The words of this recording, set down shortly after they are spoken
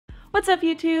What's up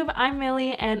YouTube? I'm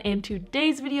Millie, and in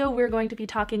today's video we're going to be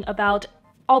talking about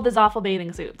all the ZAFUL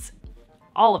bathing suits.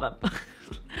 All of them.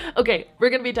 Okay, we're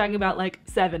going to be talking about like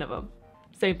 7 of them.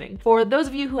 Same thing. For those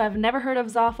of you who have never heard of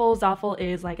ZAFUL, ZAFUL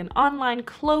is like an online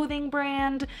clothing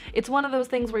brand. It's one of those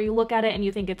things where you look at it and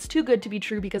you think it's too good to be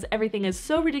true because everything is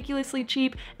so ridiculously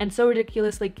cheap and so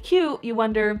ridiculously cute, you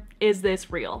wonder, is this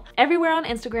real? Everywhere on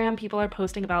Instagram, people are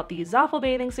posting about these ZAFUL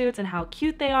bathing suits and how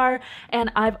cute they are,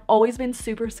 and I've always been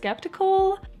super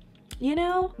skeptical, you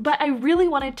know, but I really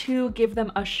wanted to give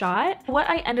them a shot. What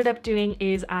I ended up doing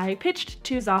is I pitched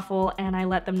to ZAFUL and I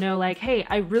let them know like, hey,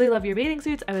 I really love your bathing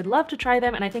suits. I would love to try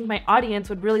them, and I think my audience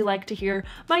would really like to hear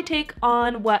my take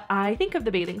on what I think of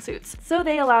the bathing suits. So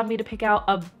they allowed me to pick out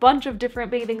a bunch of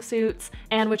different bathing suits,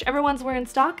 and whichever ones were in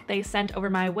stock, they sent over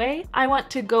my way. I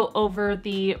want to go over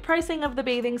the pricing of the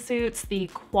bathing suits, the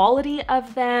quality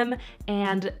of them,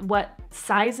 and what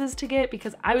sizes to get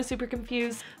because I was super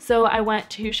confused. So I want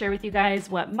to share with you guys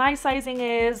what my sizing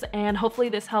is, and hopefully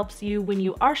this helps you when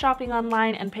you are shopping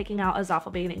online and picking out a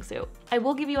ZAFUL bathing suit. I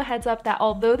will give you a heads up that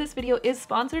although this video is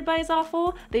sponsored by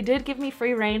ZAFUL, they did give me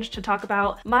free range to talk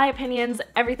about my opinions,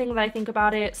 everything that I think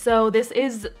about it. So this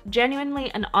is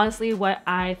genuinely and honestly what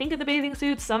I think of the bathing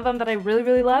suits, some of them that I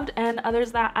really loved and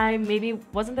others that I maybe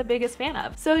wasn't the biggest fan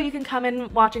of. So you can come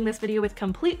in watching this video with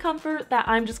complete comfort that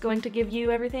I'm just going to give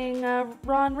you everything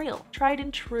raw and real, tried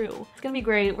and true. It's gonna be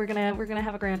great. We're gonna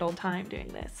have a grand old time doing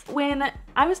this. When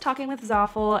I was talking with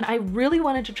ZAFUL, I really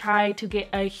wanted to try to get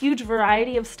a huge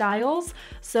variety of styles,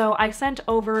 so I sent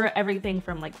over everything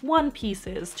from like 1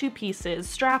 pieces, 2 pieces,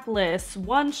 strapless,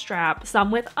 1 strap,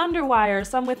 some with underwire,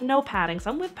 some with no padding,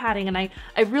 some with padding, and I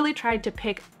really tried to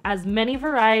pick as many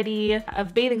variety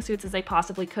of bathing suits as I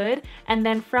possibly could, and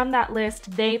then from that list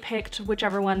they picked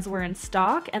whichever ones were in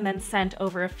stock and then sent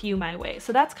over a few my way.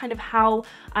 So that's kind of how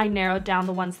I narrowed down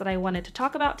the ones that I wanted to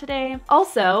talk about today.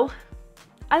 Also,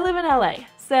 I live in LA,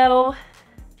 so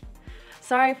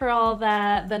sorry for all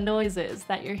the noises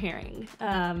that you're hearing.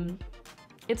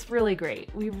 It's really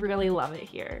great. We really love it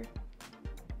here.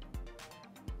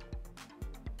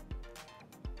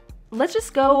 Let's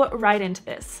just go right into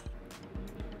this.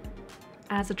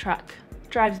 As a truck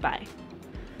drives by,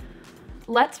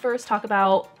 let's first talk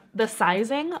about the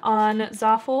sizing on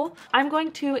ZAFUL. I'm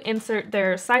going to insert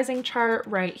their sizing chart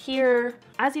right here.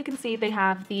 As you can see, they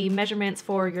have the measurements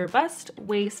for your bust,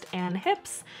 waist, and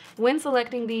hips. When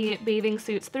selecting the bathing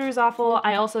suits through ZAFUL,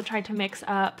 I also tried to mix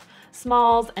up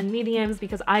smalls and mediums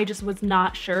because I just was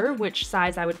not sure which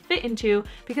size I would fit into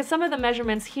because some of the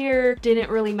measurements here didn't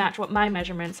really match what my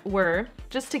measurements were.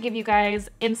 Just to give you guys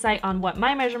insight on what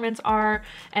my measurements are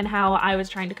and how I was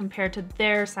trying to compare to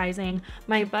their sizing,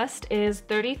 my bust is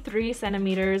 33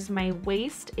 centimeters, my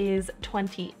waist is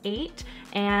 28,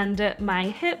 and my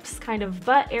hips, kind of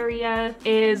butt area,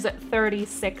 is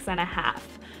 36 and a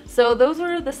half. So those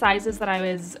were the sizes that I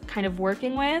was kind of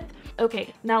working with.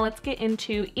 Okay, now let's get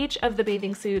into each of the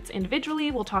bathing suits individually.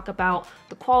 We'll talk about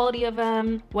the quality of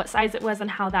them, what size it was,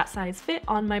 and how that size fit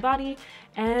on my body.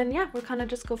 And yeah, we'll kind of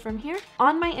just go from here.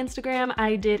 On my Instagram,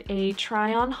 I did a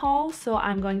try-on haul, so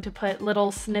I'm going to put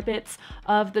little snippets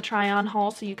of the try-on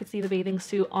haul so you could see the bathing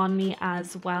suit on me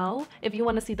as well. If you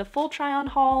want to see the full try-on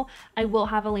haul, I will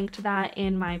have a link to that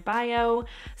in my bio.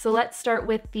 So let's start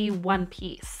with the 1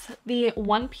 piece. The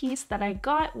 1 piece that I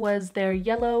got was their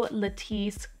yellow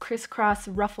Latisse crisscross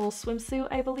ruffle swimsuit,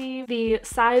 I believe. The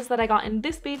size that I got in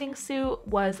this bathing suit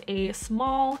was a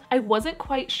small. I wasn't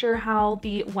quite sure how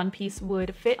the 1 piece would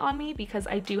fit on me because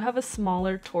I do have a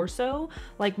smaller torso,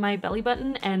 like my belly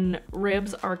button and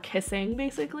ribs are kissing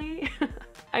basically.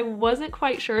 I wasn't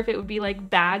quite sure if it would be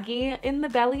like baggy in the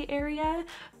belly area,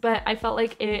 but I felt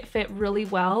like it fit really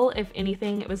well. If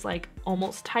anything, it was like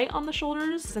almost tight on the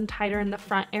shoulders and tighter in the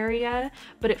front area,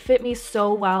 but it fit me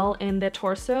so well in the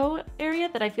torso area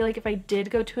that I feel like if I did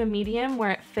go to a medium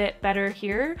where it fit better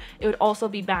here, it would also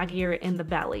be baggier in the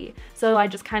belly. So I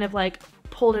just kind of like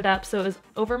pulled it up so it was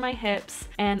over my hips,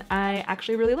 and I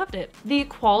actually really loved it. The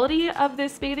quality of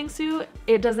this bathing suit,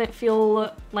 it doesn't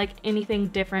feel like anything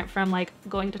different from like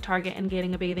going to Target and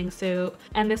getting a bathing suit,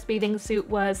 and this bathing suit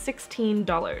was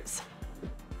 $16.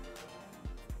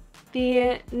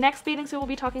 The next bathing suit we'll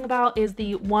be talking about is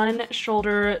the 1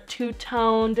 shoulder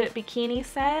 2-toned bikini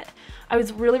set. I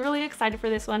was really excited for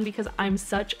this one because I'm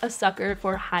such a sucker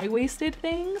for high-waisted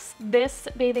things. This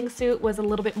bathing suit was a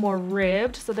little bit more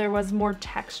ribbed, so there was more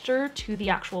texture to the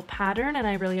actual pattern, and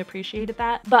I really appreciated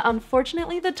that. But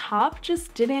unfortunately, the top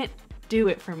just didn't do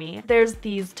it for me. There's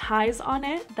these ties on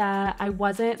it that I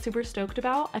wasn't super stoked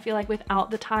about. I feel like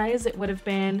without the ties, it would have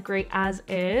been great as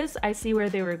is. I see where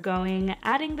they were going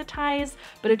adding the ties,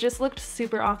 but it just looked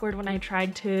super awkward when I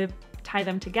tried to tie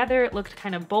them together. It looked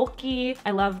kind of bulky.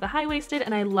 I love the high-waisted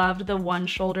and I loved the one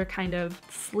shoulder kind of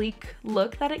sleek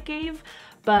look that it gave.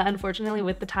 But unfortunately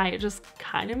with the tie, it just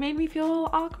kind of made me feel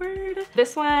awkward.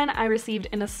 This one I received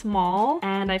in a small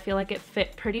and I feel like it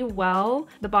fit pretty well.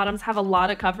 The bottoms have a lot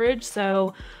of coverage,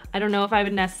 so I don't know if I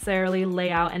would necessarily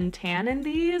lay out and tan in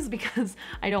these because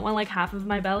I don't want like half of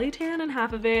my belly tan and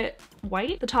half of it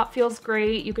white. The top feels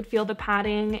great. You could feel the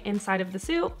padding inside of the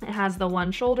suit. It has the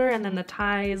one shoulder and then the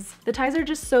ties. The ties are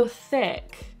just so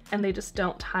thick and they just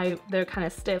don't tie, they're kind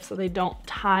of stiff, so they don't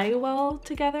tie well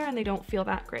together and they don't feel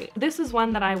that great. This is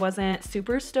one that I wasn't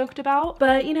super stoked about,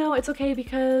 but you know, it's okay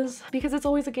because it's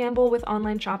always a gamble with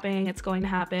online shopping. It's going to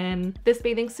happen. This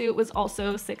bathing suit was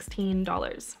also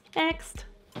 $16. Next.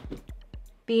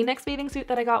 The next bathing suit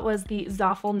that I got was the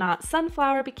ZAFUL Not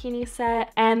Sunflower bikini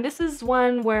set. And this is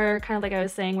one where, kind of like I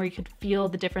was saying, where you could feel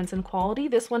the difference in quality.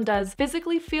 This one does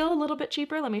physically feel a little bit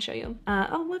cheaper. Let me show you.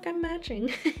 Oh, look, I'm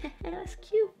matching. That's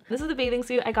cute. This is the bathing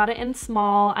suit. I got it in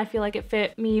small. I feel like it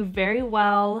fit me very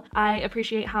well. I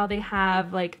appreciate how they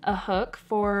have like a hook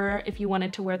for if you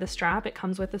wanted to wear the strap. It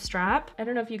comes with a strap. I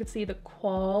don't know if you could see the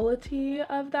quality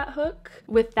of that hook.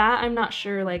 With that, I'm not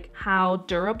sure like how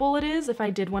durable it is. If I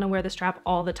did want to wear the strap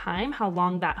all the time, how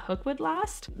long that hook would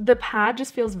last. The pad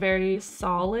just feels very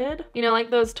solid. You know, like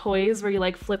those toys where you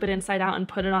like flip it inside out and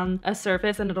put it on a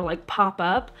surface and it'll like pop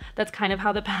up. That's kind of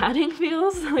how the padding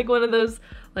feels. Like one of those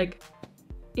like,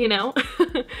 you know?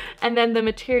 And then the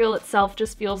material itself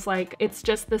just feels like it's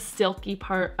just the silky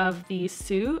part of the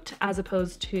suit as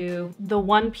opposed to the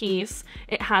one piece.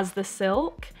 It has the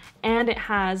silk and it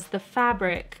has the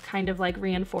fabric kind of like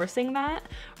reinforcing that,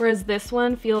 whereas this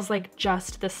one feels like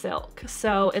just the silk.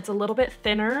 So it's a little bit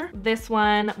thinner. This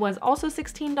one was also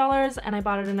 $16 and I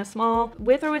bought it in a small.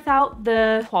 With or without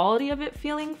the quality of it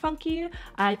feeling funky,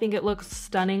 I think it looks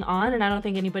stunning on and I don't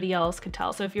think anybody else could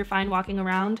tell. So if you're fine walking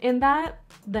around in that,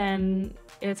 then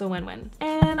it's a win-win.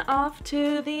 And off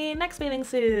to the next bathing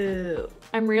suit.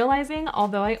 I'm realizing,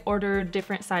 although I ordered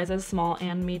different sizes, small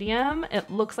and medium, it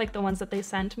looks like the ones that they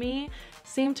sent me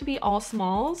seem to be all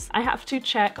smalls. I have to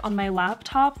check on my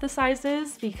laptop the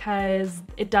sizes because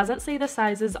it doesn't say the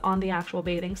sizes on the actual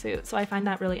bathing suit, so I find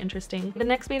that really interesting. The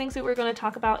next bathing suit we're going to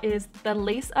talk about is the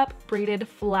lace-up braided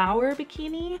flower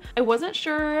bikini. I wasn't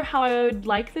sure how I would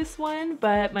like this one,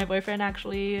 but my boyfriend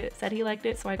actually said he liked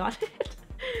it, so I got it.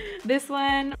 This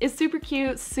one is super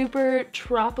cute, super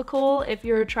tropical. If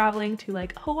you're traveling to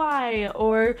like Hawaii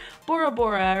or Bora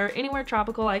Bora or anywhere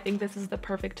tropical, I think this is the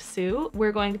perfect suit.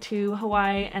 We're going to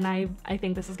Hawaii and I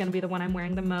think this is going to be the one I'm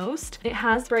wearing the most. It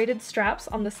has braided straps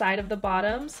on the side of the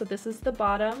bottom. So this is the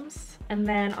bottoms, and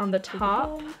then on the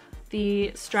top,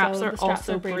 the straps are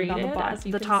also braided on the bottom, as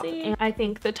the top. And I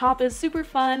think the top is super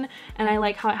fun and I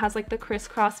like how it has like the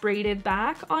crisscross braided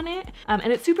back on it.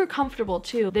 And it's super comfortable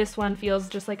too. This one feels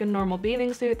just like a normal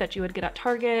bathing suit that you would get at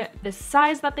Target. The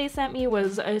size that they sent me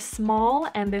was a small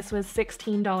and this was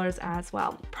 $16 as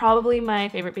well. Probably my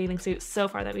favorite bathing suit so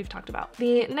far that we've talked about.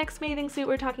 The next bathing suit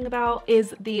we're talking about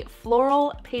is the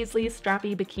floral paisley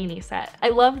strappy bikini set.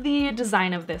 I love the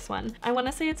design of this one. I want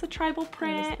to say it's a tribal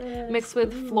print mixed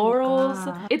with floral.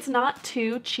 It's not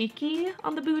too cheeky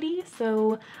on the booty,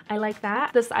 so I like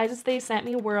that. The sizes they sent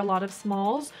me were a lot of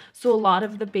smalls, so a lot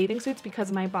of the bathing suits,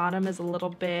 because my bottom is a little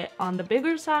bit on the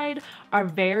bigger side, are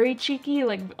very cheeky,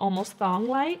 like almost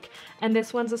thong-like, and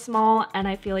this one's a small and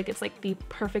I feel like it's like the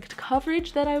perfect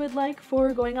coverage that I would like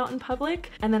for going out in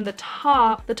public. And then the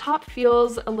top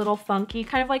feels a little funky,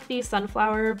 kind of like the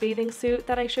sunflower bathing suit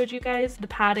that I showed you guys. The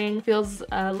padding feels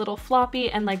a little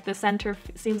floppy and like the center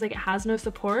seems like it has no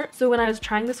support. So when I was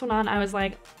trying this one on, I was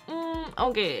like,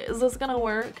 okay, is this gonna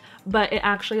work? But it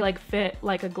actually like fit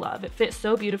like a glove. It fit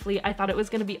so beautifully. I thought it was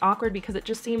gonna be awkward because it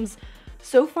just seems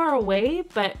so far away,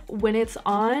 but when it's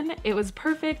on, it was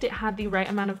perfect. It had the right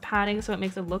amount of padding, so it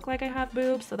makes it look like I have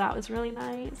boobs, so that was really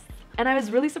nice. And I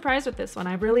was really surprised with this one.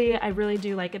 I really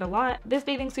do like it a lot. This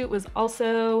bathing suit was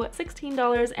also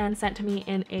 $16 and sent to me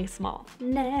in a small.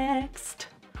 Next.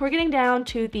 We're getting down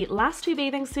to the last two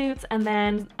bathing suits and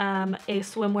then a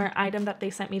swimwear item that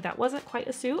they sent me that wasn't quite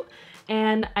a suit.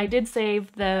 And I did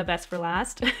save the best for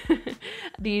last.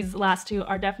 These last two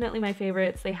are definitely my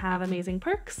favorites. They have amazing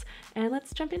perks, and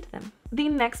let's jump into them. The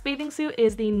next bathing suit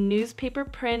is the newspaper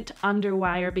print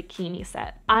underwire bikini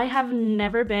set. I have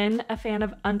never been a fan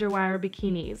of underwire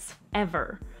bikinis,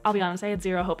 ever. I'll be honest, I had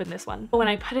zero hope in this one. When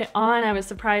I put it on, I was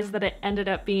surprised that it ended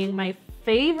up being my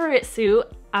favorite suit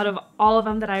out of all of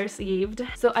them that I received.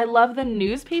 So I love the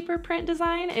newspaper print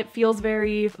design. It feels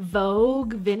very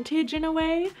Vogue vintage in a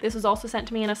way. This was also sent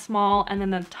to me in a small, and then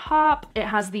the top, it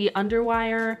has the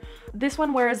underwire. This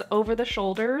one wears over the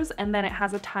shoulders, and then it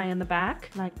has a tie in the back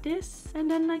like this, and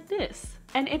then like this.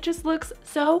 And it just looks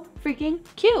so freaking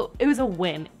cute. It was a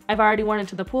win. I've already worn it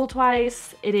to the pool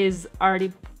twice. It is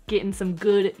already getting some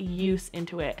good use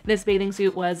into it. This bathing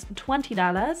suit was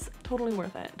 $20. Totally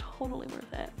worth it. Totally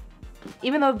worth it.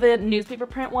 Even though the newspaper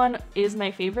print one is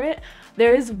my favorite,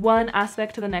 there is one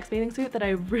aspect to the next bathing suit that I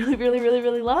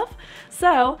really love.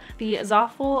 So the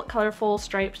ZAFUL colorful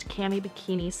striped cami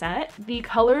bikini set. The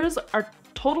colors are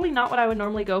totally not what I would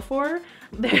normally go for.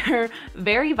 They're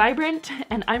very vibrant,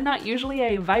 and I'm not usually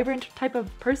a vibrant type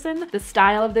of person. The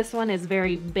style of this one is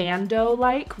very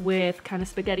bandeau-like with kind of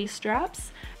spaghetti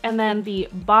straps. And then the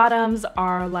bottoms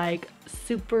are like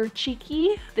super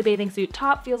cheeky. The bathing suit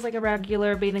top feels like a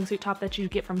regular bathing suit top that you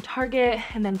get from Target.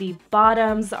 And then the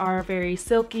bottoms are very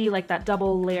silky, like that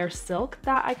double layer silk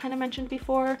that I kind of mentioned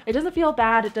before. It doesn't feel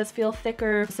bad, it does feel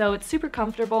thicker, so it's super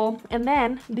comfortable. And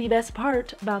then the best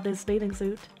part about this bathing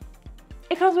suit,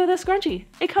 it comes with a scrunchie.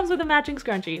 It comes with a matching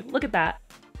scrunchie. Look at that.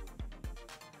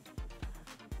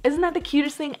 Isn't that the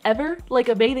cutest thing ever? Like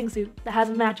a bathing suit that has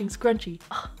a matching scrunchie.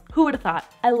 Ugh. Who would have thought?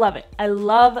 I love it. I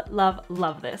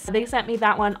love this. They sent me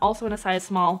that one also in a size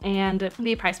small, and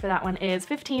the price for that one is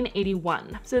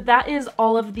 $15.81. So that is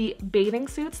all of the bathing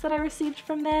suits that I received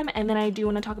from them. And then I do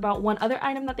want to talk about one other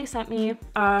item that they sent me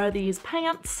are these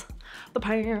pants. The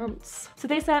pants. So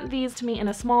they sent these to me in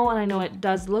a small, and I know it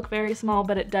does look very small,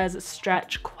 but it does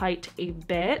stretch quite a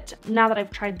bit. Now that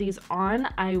I've tried these on,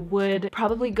 I would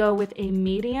probably go with a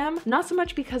medium. Not so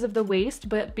much because of the waist,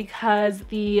 but because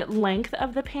the length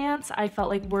of the pants I felt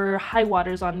like were high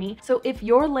waters on me. So if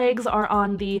your legs are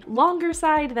on the longer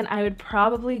side, then I would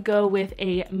probably go with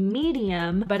a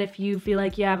medium. But if you feel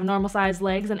like you have normal sized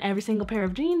legs and every single pair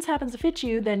of jeans happens to fit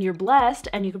you, then you're blessed,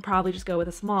 and you could probably just go with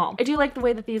a small. I do like the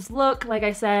way that these look. Like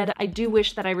I said, I do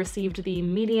wish that I received the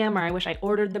medium, or I wish I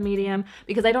ordered the medium,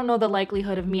 because I don't know the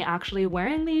likelihood of me actually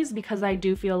wearing these, because I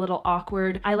do feel a little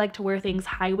awkward. I like to wear things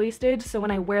high-waisted, so when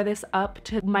I wear this up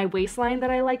to my waistline that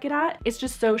I like it at, it's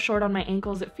just so short on my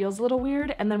ankles it feels a little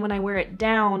weird, and then when I wear it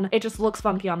down, it just looks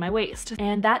funky on my waist.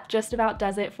 And that just about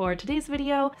does it for today's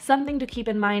video. Something to keep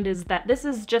in mind is that this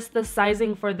is just the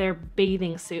sizing for their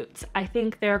bathing suits. I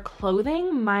think their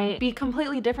clothing might be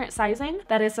completely different sizing.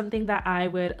 That is something that I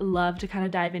would love to kind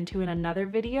of dive into in another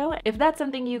video. If that's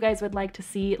something you guys would like to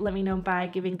see, let me know by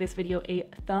giving this video a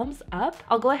thumbs up.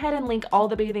 I'll go ahead and link all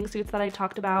the bathing suits that I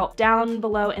talked about down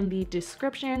below in the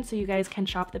description so you guys can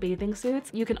shop the bathing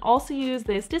suits. You can also use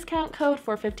this discount code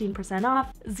for 15%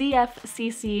 off,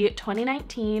 ZFCC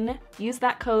 2019. Use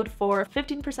that code for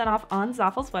 15% off on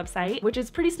ZAFUL's website, which is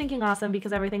pretty stinking awesome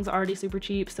because everything's already super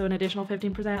cheap, so an additional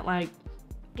 15%, like,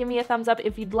 give me a thumbs up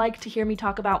if you'd like to hear me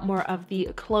talk about more of the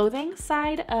clothing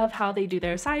side of how they do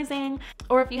their sizing,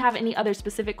 or if you have any other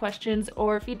specific questions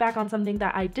or feedback on something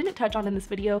that I didn't touch on in this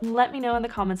video, let me know in the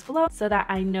comments below so that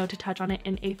I know to touch on it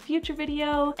in a future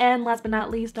video. And last but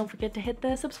not least, don't forget to hit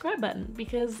the subscribe button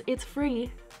because it's free,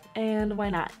 and why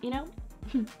not, you know?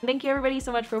 Thank you everybody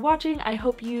so much for watching. I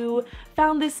hope you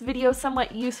found this video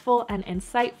somewhat useful and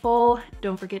insightful.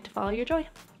 Don't forget to follow your joy.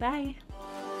 Bye!